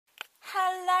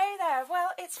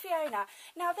it's Fiona.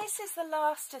 Now this is the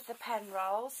last of the pen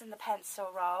rolls and the pencil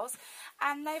rolls,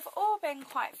 and they've all been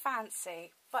quite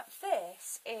fancy, but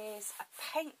this is a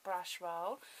paintbrush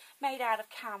roll made out of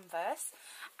canvas,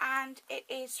 and it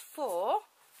is for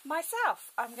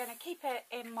myself. I'm going to keep it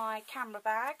in my camera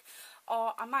bag,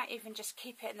 or I might even just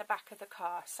keep it in the back of the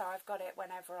car so I've got it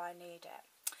whenever I need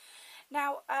it.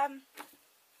 Now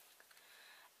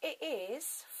it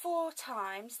is 4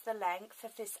 times the length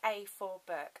of this A4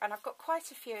 book, and I've got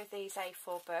quite a few of these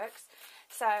A4 books,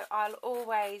 so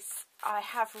I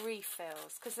have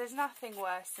refills, because there's nothing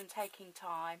worse than taking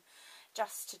time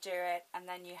just to do it and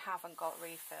then you haven't got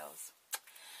refills.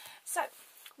 So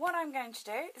what I'm going to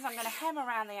do is I'm going to hem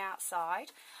around the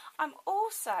outside. I'm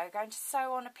also going to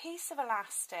sew on a piece of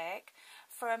elastic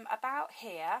from about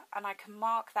here, and I can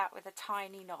mark that with a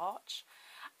tiny notch,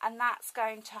 and that's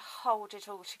going to hold it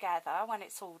all together when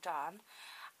it's all done.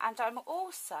 And I'm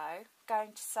also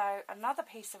going to sew another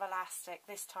piece of elastic,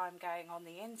 this time going on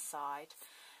the inside,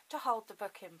 to hold the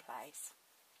book in place.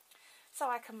 So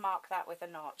I can mark that with a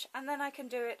notch, and then I can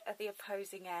do it at the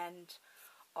opposing end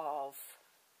of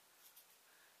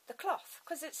the cloth,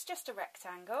 because it's just a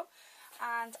rectangle,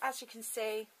 and as you can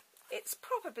see it's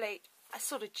probably a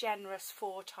sort of generous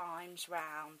 4 times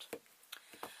round.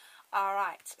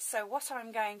 Alright, so what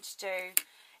I'm going to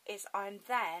do is I'm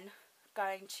then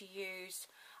going to use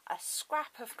a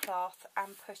scrap of cloth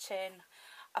and put in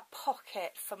a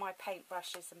pocket for my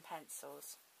paintbrushes and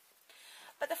pencils.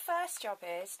 But the first job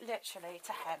is literally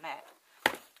to hem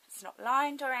it. It's not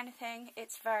lined or anything,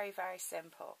 it's very, very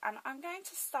simple. And I'm going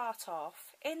to start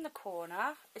off in the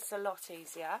corner, it's a lot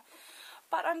easier,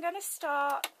 but I'm going to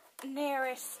start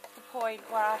nearest the point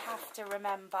where I have to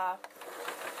remember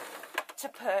to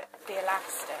put the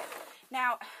elastic.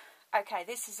 Now, okay,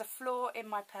 this is a flaw in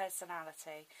my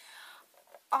personality.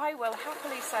 I will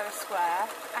happily sew a square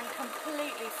and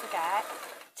completely forget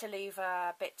to leave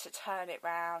a bit to turn it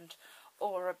round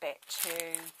or a bit to,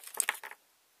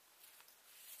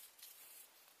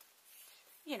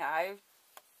 you know,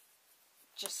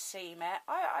 just seam it.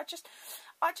 I just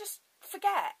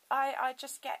forget. I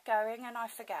just get going and I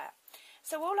forget.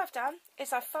 So all I've done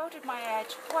is I've folded my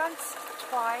edge once,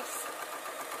 twice,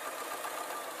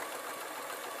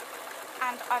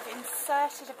 and I've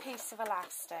inserted a piece of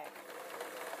elastic.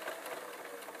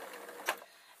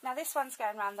 Now this one's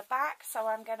going around the back, so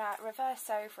I'm going to reverse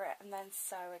over it and then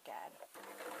sew again.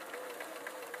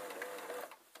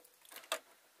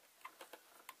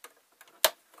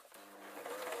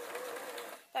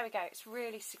 There we go, it's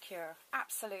really secure,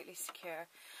 absolutely secure.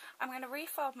 I'm going to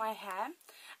refold my hem,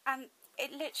 and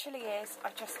it literally is, I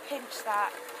just pinch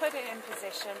that, put it in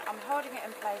position, I'm holding it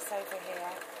in place over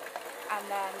here, and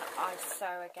then I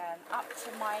sew again up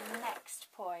to my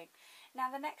next point. Now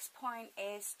the next point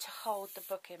is to hold the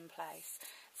book in place.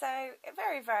 So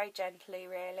very, very gently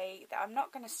really. I'm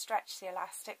not going to stretch the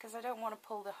elastic because I don't want to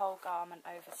pull the whole garment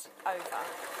over.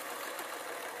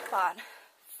 But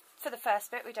for the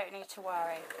first bit we don't need to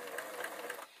worry.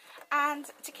 And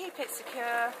to keep it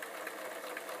secure,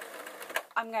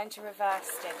 I'm going to reverse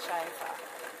stitch over.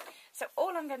 So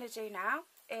all I'm going to do now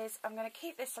is I'm going to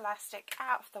keep this elastic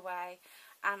out of the way,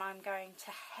 and I'm going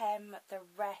to hem the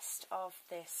rest of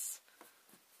this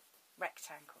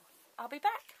rectangle. I'll be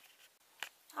back.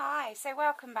 Hi, so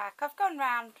welcome back. I've gone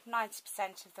round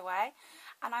 90% of the way,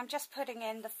 and I'm just putting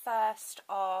in the first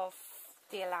of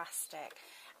the elastic.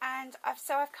 And I've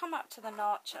come up to the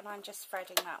notch, and I'm just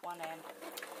threading that one in.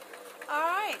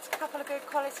 Alright, a couple of good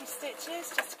quality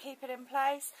stitches just to keep it in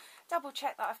place. Double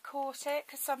check that I've caught it,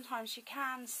 because sometimes you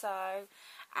can sew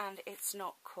and it's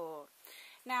not caught.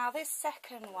 Now this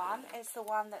second one is the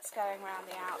one that's going around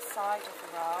the outside of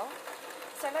the roll.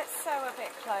 So let's sew a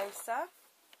bit closer.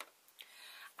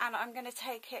 And I'm going to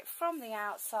take it from the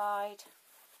outside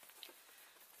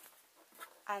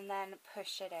and then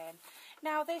push it in.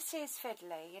 Now this is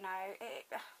fiddly, you know,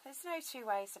 there's no two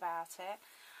ways about it.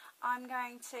 I'm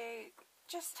going to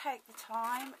just take the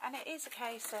time, and it is a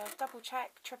case of double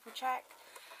check, triple check.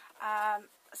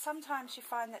 Sometimes you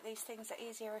find that these things are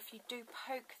easier if you do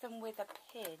poke them with a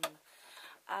pin,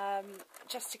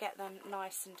 just to get them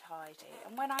nice and tidy.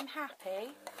 And when I'm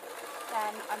happy,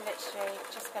 then I'm literally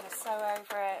just going to sew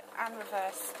over it and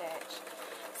reverse stitch.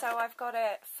 So I've got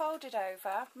it folded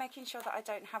over, making sure that I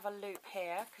don't have a loop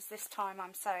here, because this time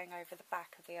I'm sewing over the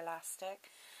back of the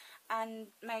elastic, and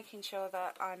making sure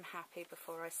that I'm happy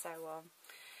before I sew on.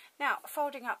 Now,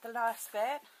 folding up the last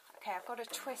bit, okay, I've got a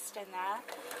twist in there,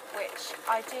 which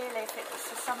ideally if it was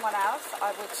for someone else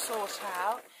I would sort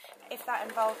out. If that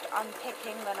involved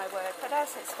unpicking, then I would, but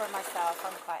as it's for myself,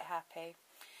 I'm quite happy.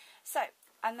 So,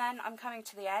 and then I'm coming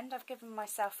to the end. I've given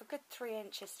myself a good 3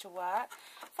 inches to work,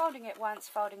 folding it once,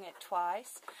 folding it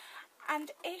twice.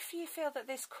 And if you feel that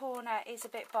this corner is a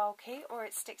bit bulky or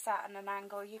it sticks out at an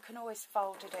angle, you can always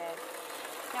fold it in.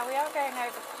 Now we are going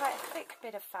over quite a thick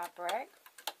bit of fabric,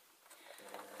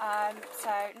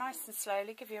 so nice and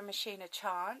slowly, give your machine a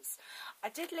chance. I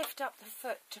did lift up the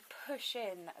foot to push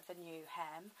in the new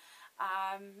hem.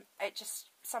 It just,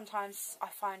 sometimes I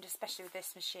find, especially with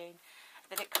this machine,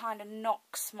 that it kind of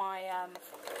knocks my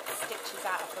stitches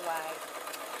out of the way.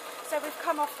 So we've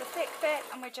come off the thick bit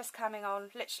and we're just coming on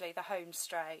literally the home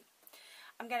straight.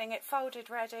 I'm getting it folded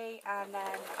ready and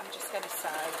then I'm just going to sew.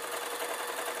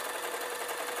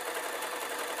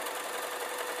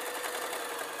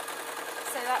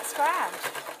 So that's grand.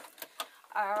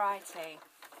 Alrighty.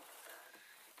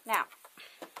 Now,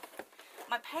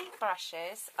 my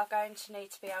paintbrushes are going to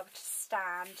need to be able to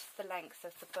stand the length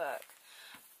of the book.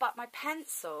 But my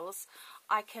pencils,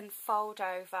 I can fold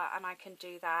over and I can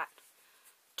do that,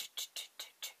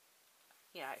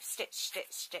 you know, stitch,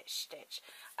 stitch, stitch, stitch.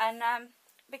 And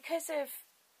because of,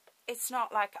 it's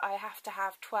not like I have to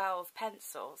have 12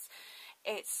 pencils,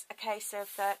 it's a case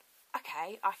of that,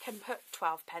 okay, I can put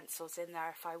 12 pencils in there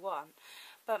if I want.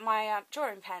 But my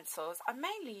drawing pencils, I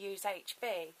mainly use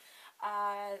HB,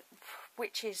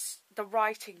 which is the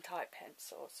writing type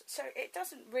pencils. So it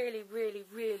doesn't really,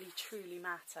 truly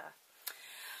matter.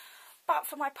 But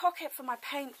for my pocket, for my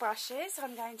paintbrushes,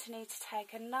 I'm going to need to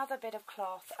take another bit of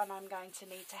cloth and I'm going to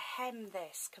need to hem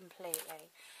this completely.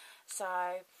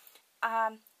 So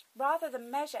rather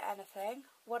than measure anything,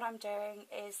 what I'm doing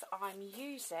is I'm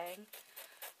using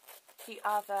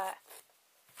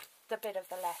the bit of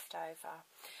the leftover.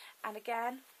 And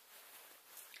again,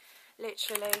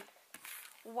 literally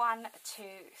 1, 2,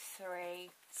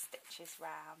 3 stitches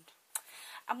round.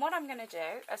 And what I'm going to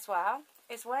do as well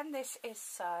is when this is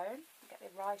sewn, get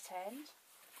the right end,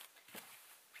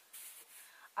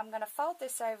 I'm going to fold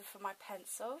this over for my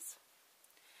pencils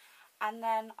and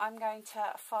then I'm going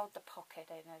to fold the pocket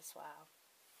in as well.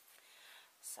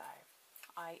 So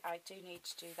I do need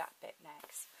to do that bit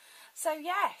next. So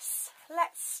yes,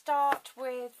 let's start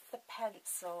with the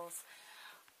pencils.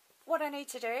 What I need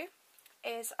to do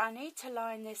is I need to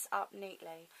line this up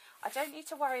neatly. I don't need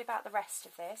to worry about the rest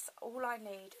of this. All I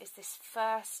need is this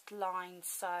first line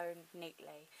sewn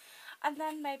neatly. And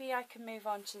then maybe I can move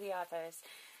on to the others.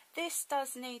 This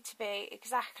does need to be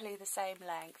exactly the same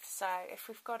length. So if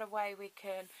we've got a way we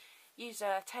can use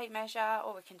a tape measure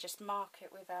or we can just mark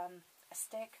it with a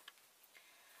stick.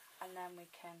 And then we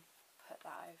can put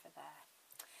that over there.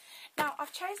 Now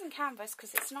I've chosen canvas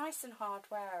because it's nice and hard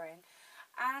wearing.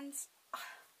 And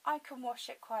I can wash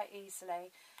it quite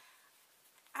easily,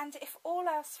 and if all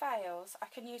else fails I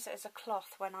can use it as a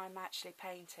cloth when I'm actually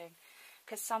painting,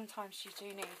 because sometimes you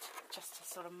do need just to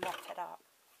sort of mop it up.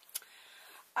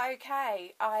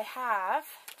 Okay, I have,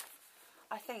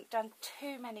 I think, done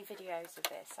too many videos of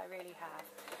this, I really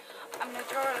have. I'm going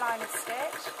to draw a line of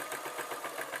stitch,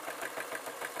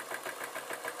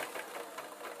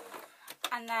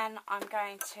 and then I'm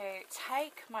going to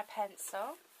take my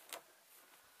pencil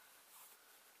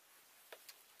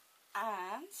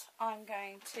and I'm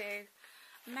going to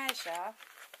measure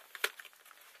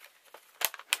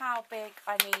how big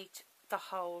I need the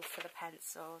hole for the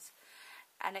pencils,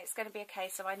 and it's going to be a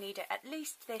case of I need it at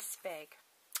least this big.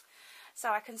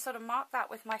 So I can sort of mark that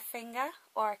with my finger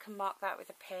or I can mark that with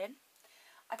a pin.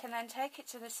 I can then take it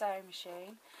to the sewing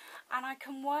machine and I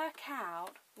can work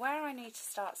out where I need to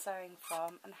start sewing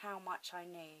from and how much I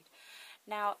need.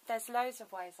 Now there's loads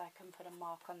of ways I can put a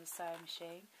mark on the sewing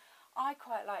machine. I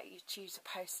quite like you to use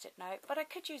a post-it note, but I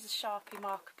could use a Sharpie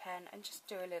marker pen and just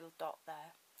do a little dot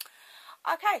there.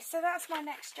 Okay, so that's my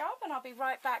next job and I'll be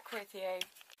right back with you.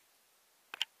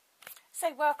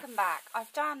 So welcome back.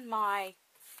 I've done my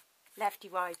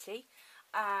lefty-righty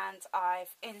and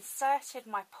I've inserted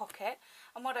my pocket,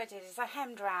 and what I did is I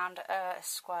hemmed around a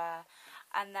square,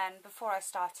 and then before I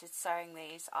started sewing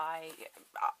these I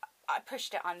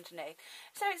pushed it underneath.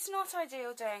 So it's not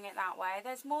ideal doing it that way.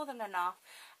 There's more than enough,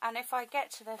 and if I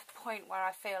get to the point where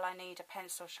I feel I need a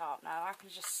pencil sharpener, I can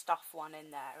just stuff one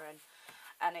in there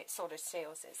and it sort of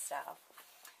seals itself.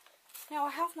 Now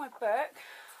I have my book.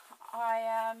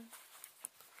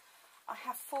 I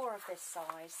have 4 of this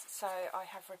size, so I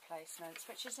have replacements,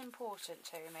 which is important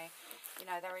to me. You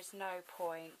know, there is no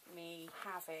point me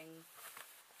having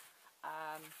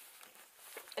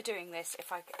doing this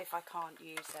if I can't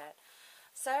use it.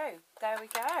 So there we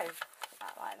go. Put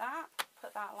that like that.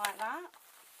 Put that like that.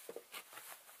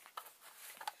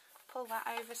 Pull that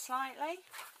over slightly,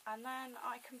 and then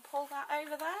I can pull that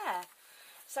over there.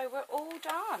 So we're all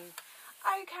done.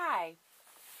 Okay.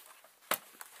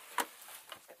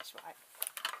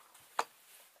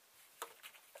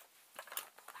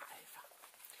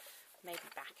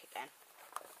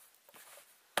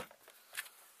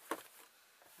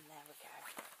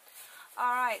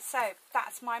 Alright, so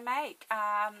that's my make.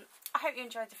 I hope you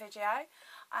enjoyed the video.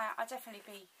 I'll definitely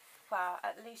be, well,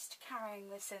 at least carrying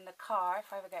this in the car.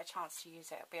 If I ever get a chance to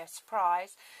use it, it'll be a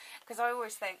surprise. Because I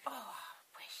always think, oh,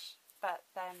 I wish. But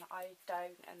then I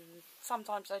don't, and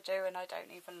sometimes I do and I don't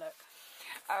even look.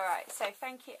 Alright, so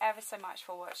thank you ever so much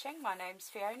for watching. My name's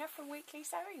Fiona from Weekly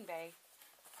Sewing Bee.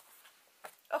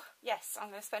 Oh, yes, I'm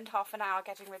going to spend half an hour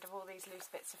getting rid of all these loose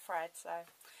bits of thread. So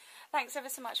thanks ever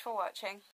so much for watching.